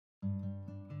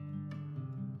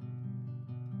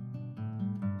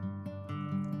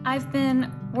I've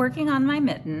been working on my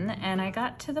mitten and I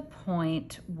got to the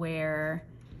point where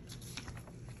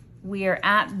we are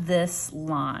at this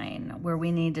line where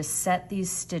we need to set these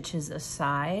stitches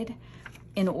aside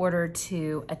in order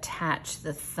to attach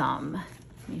the thumb.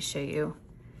 Let me show you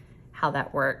how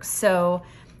that works. So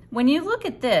when you look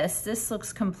at this, this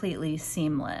looks completely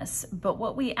seamless, but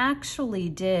what we actually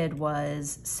did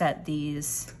was set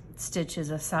these stitches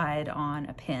aside on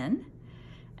a pin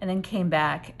and then came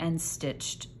back and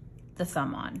stitched the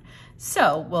thumb on.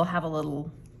 So we'll have a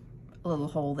little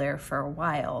hole there for a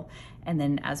while, and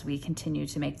then as we continue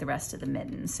to make the rest of the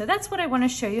mitten. So that's what I want to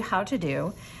show you how to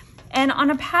do. And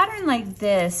on a pattern like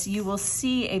this, you will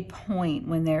see a point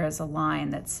when there is a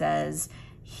line that says,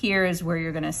 here is where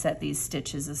you're going to set these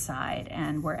stitches aside,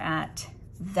 and we're at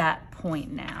that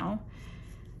point now.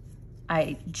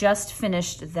 I just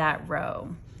finished that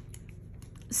row.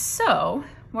 So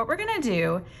what we're going to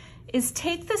do is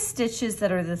take the stitches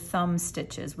that are the thumb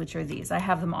stitches, which are these. I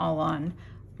have them all on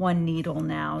one needle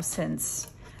now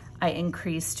since I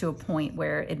increased to a point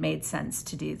where it made sense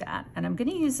to do that. And I'm going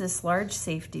to use this large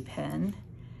safety pin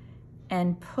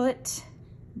and put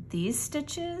these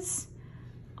stitches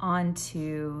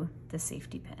onto the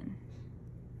safety pin.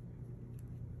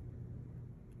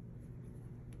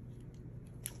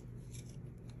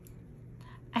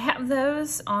 I have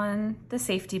those on the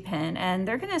safety pin and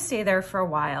they're going to stay there for a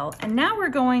while. And now we're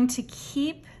going to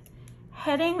keep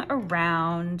heading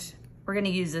around. We're going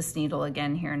to use this needle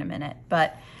again here in a minute,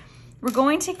 but we're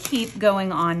going to keep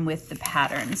going on with the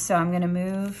pattern. So I'm going to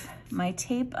move my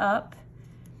tape up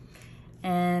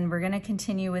and we're going to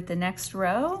continue with the next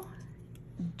row,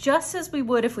 just as we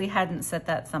would if we hadn't set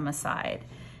that thumb aside.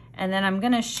 And then I'm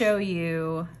going to show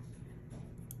you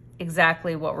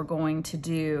exactly what we're going to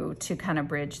do to kind of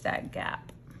bridge that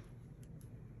gap.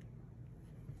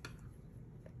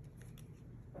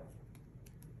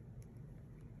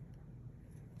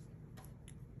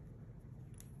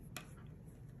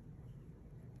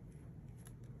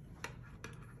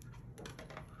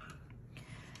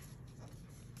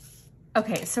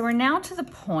 Okay, so we're now to the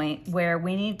point where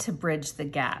we need to bridge the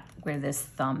gap where this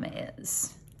thumb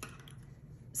is.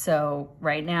 So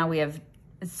right now we have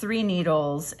 3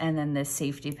 needles and then this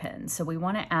safety pin. So we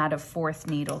want to add a 4th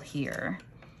needle here.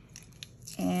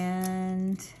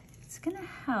 And it's going to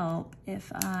help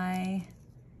if I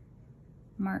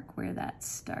mark where that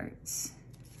starts.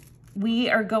 We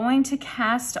are going to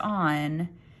cast on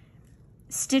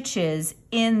stitches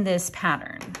in this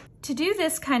pattern. To do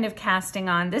this kind of casting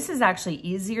on, this is actually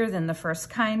easier than the first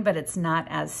kind, but it's not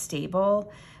as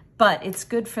stable, but it's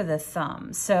good for the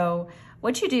thumb. So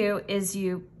what you do is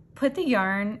you put the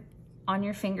yarn on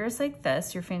your fingers like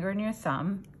this, your finger and your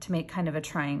thumb, to make kind of a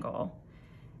triangle,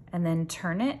 and then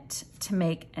turn it to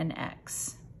make an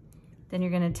X. Then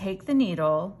you're going to take the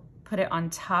needle, put it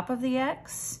on top of the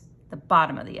X, the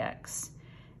bottom of the X,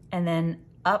 and then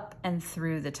up and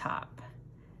through the top,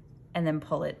 and then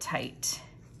pull it tight.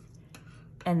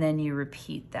 And then you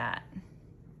repeat that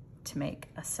to make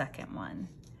a second one.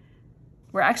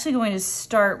 We're actually going to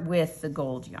start with the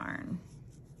gold yarn.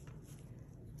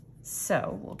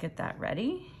 So we'll get that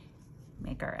ready,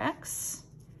 make our X,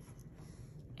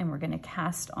 and we're going to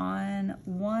cast on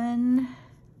 1,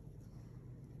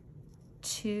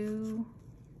 2,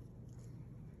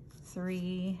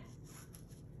 3,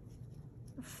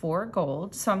 4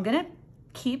 gold. So I'm going to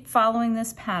keep following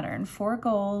this pattern, 4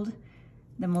 gold,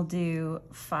 then we'll do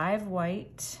 5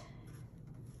 white,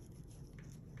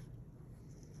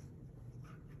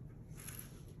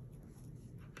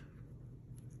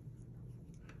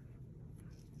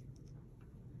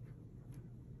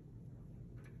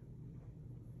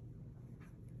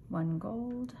 1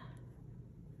 gold,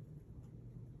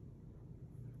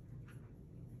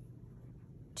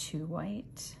 2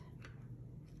 white,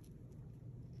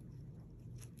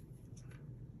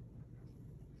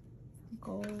 1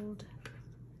 gold,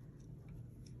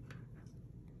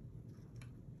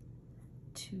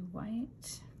 2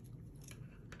 white,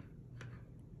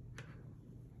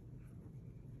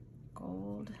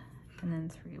 gold, and then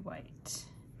 3 white.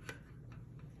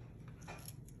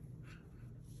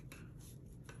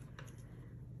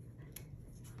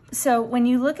 So when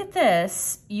you look at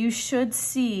this, you should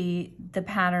see the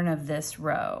pattern of this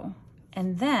row.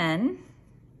 And then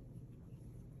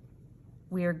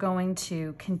we are going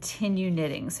to continue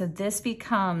knitting. So this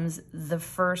becomes the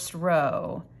first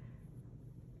row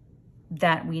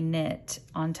that we knit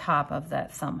on top of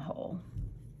that thumb hole.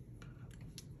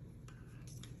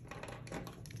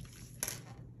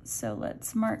 So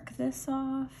let's mark this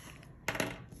off,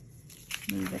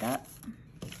 move it up,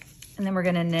 and then we're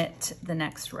gonna knit the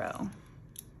next row.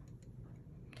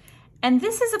 And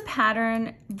this is a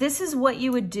pattern, this is what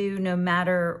you would do no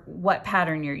matter what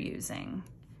pattern you're using.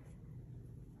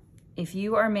 If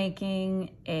you are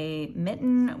making a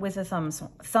mitten with a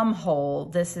thumb hole,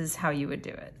 this is how you would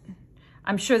do it.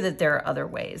 I'm sure that there are other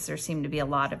ways. There seem to be a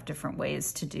lot of different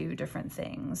ways to do different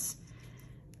things,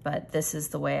 but this is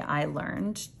the way I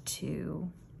learned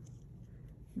to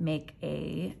make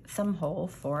a thumb hole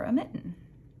for a mitten.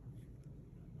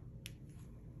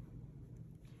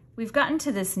 We've gotten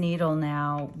to this needle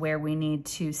now where we need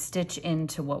to stitch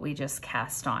into what we just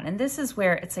cast on. And this is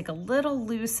where it's like a little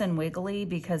loose and wiggly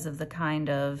because of the kind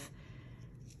of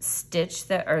stitch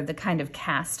that, or the kind of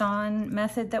cast on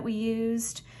method that we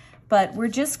used. But we're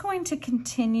just going to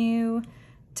continue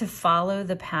to follow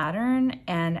the pattern.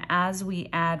 And as we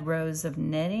add rows of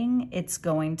knitting, it's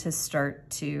going to start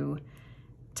to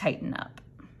tighten up.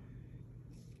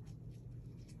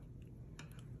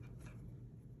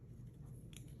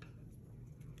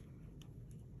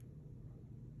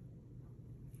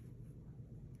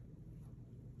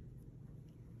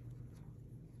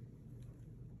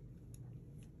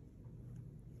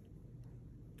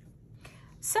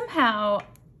 Somehow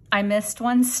I missed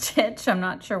one stitch. I'm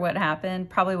not sure what happened.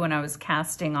 Probably when I was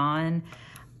casting on,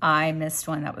 I missed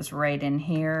one that was right in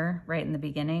here, right in the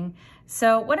beginning.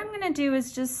 So what I'm gonna do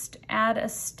is just add a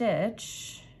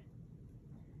stitch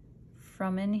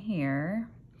from in here.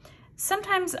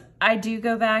 Sometimes I do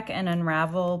go back and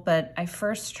unravel, but I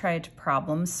first try to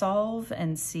problem solve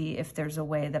and see if there's a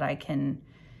way that I can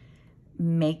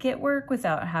make it work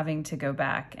without having to go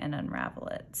back and unravel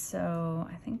it. So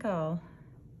I think I'll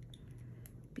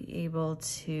be able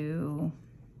to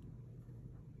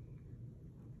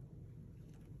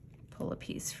pull a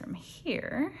piece from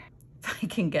here. If I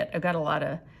can get, I've got a lot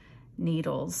of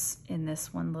needles in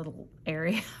this one little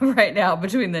area right now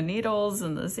between the needles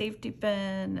and the safety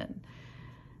pin. And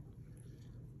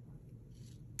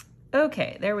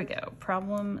okay, there we go,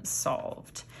 problem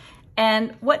solved.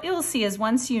 And what you'll see is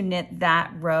once you knit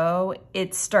that row,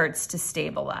 it starts to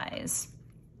stabilize.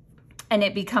 And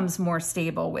it becomes more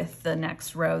stable with the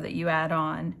next row that you add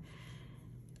on.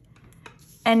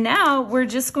 And now we're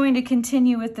just going to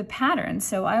continue with the pattern.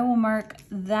 So I will mark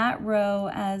that row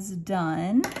as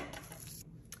done.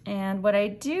 And what I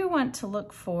do want to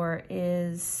look for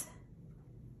is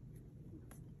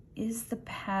the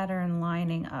pattern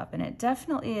lining up? And it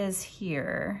definitely is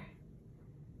here.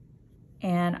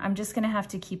 And I'm just gonna have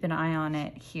to keep an eye on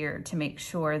it here to make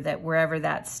sure that wherever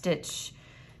that stitch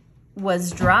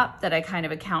was dropped, that I kind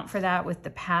of account for that with the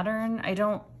pattern.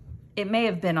 It may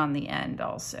have been on the end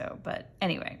also, but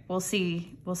anyway, we'll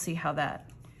see how that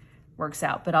works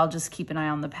out. But I'll just keep an eye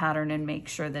on the pattern and make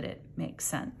sure that it makes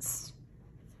sense.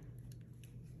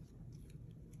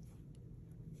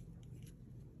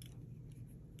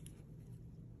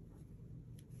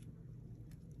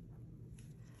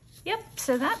 Yep,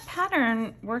 so that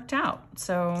pattern worked out,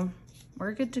 so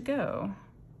we're good to go.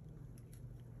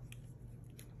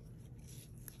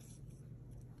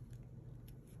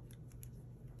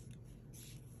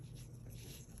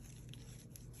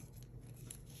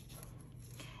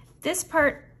 This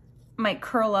part might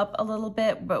curl up a little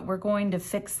bit, but we're going to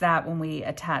fix that when we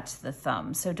attach the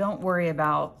thumb. So don't worry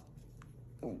about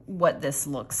what this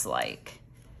looks like.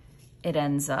 It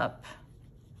ends up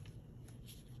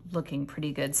looking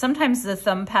pretty good. Sometimes the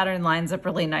thumb pattern lines up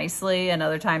really nicely and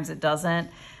other times it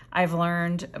doesn't. I've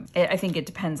learned, I think it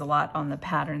depends a lot on the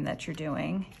pattern that you're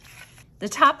doing. The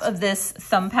top of this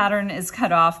thumb pattern is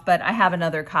cut off, but I have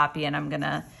another copy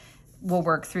and we'll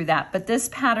work through that. But this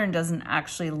pattern doesn't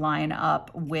actually line up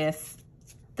with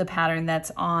the pattern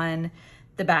that's on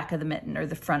the back of the mitten, or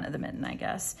the front of the mitten, I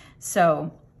guess.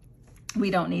 So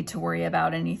we don't need to worry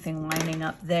about anything lining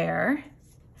up there.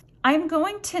 I'm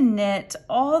going to knit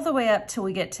all the way up till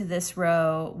we get to this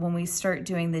row when we start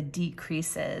doing the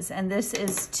decreases. And this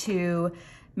is to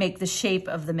make the shape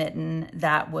of the mitten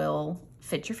that will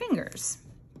fit your fingers.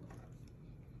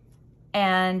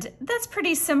 And that's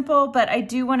pretty simple, but I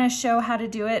do want to show how to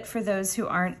do it for those who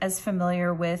aren't as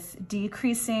familiar with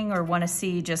decreasing or want to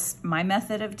see just my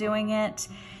method of doing it.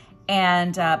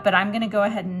 And but I'm going to go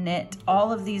ahead and knit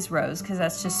all of these rows because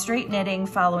that's just straight knitting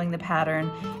following the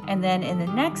pattern. And then in the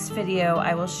next video,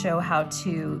 I will show how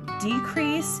to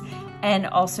decrease and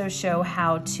also show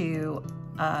how to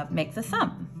make the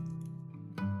thumb.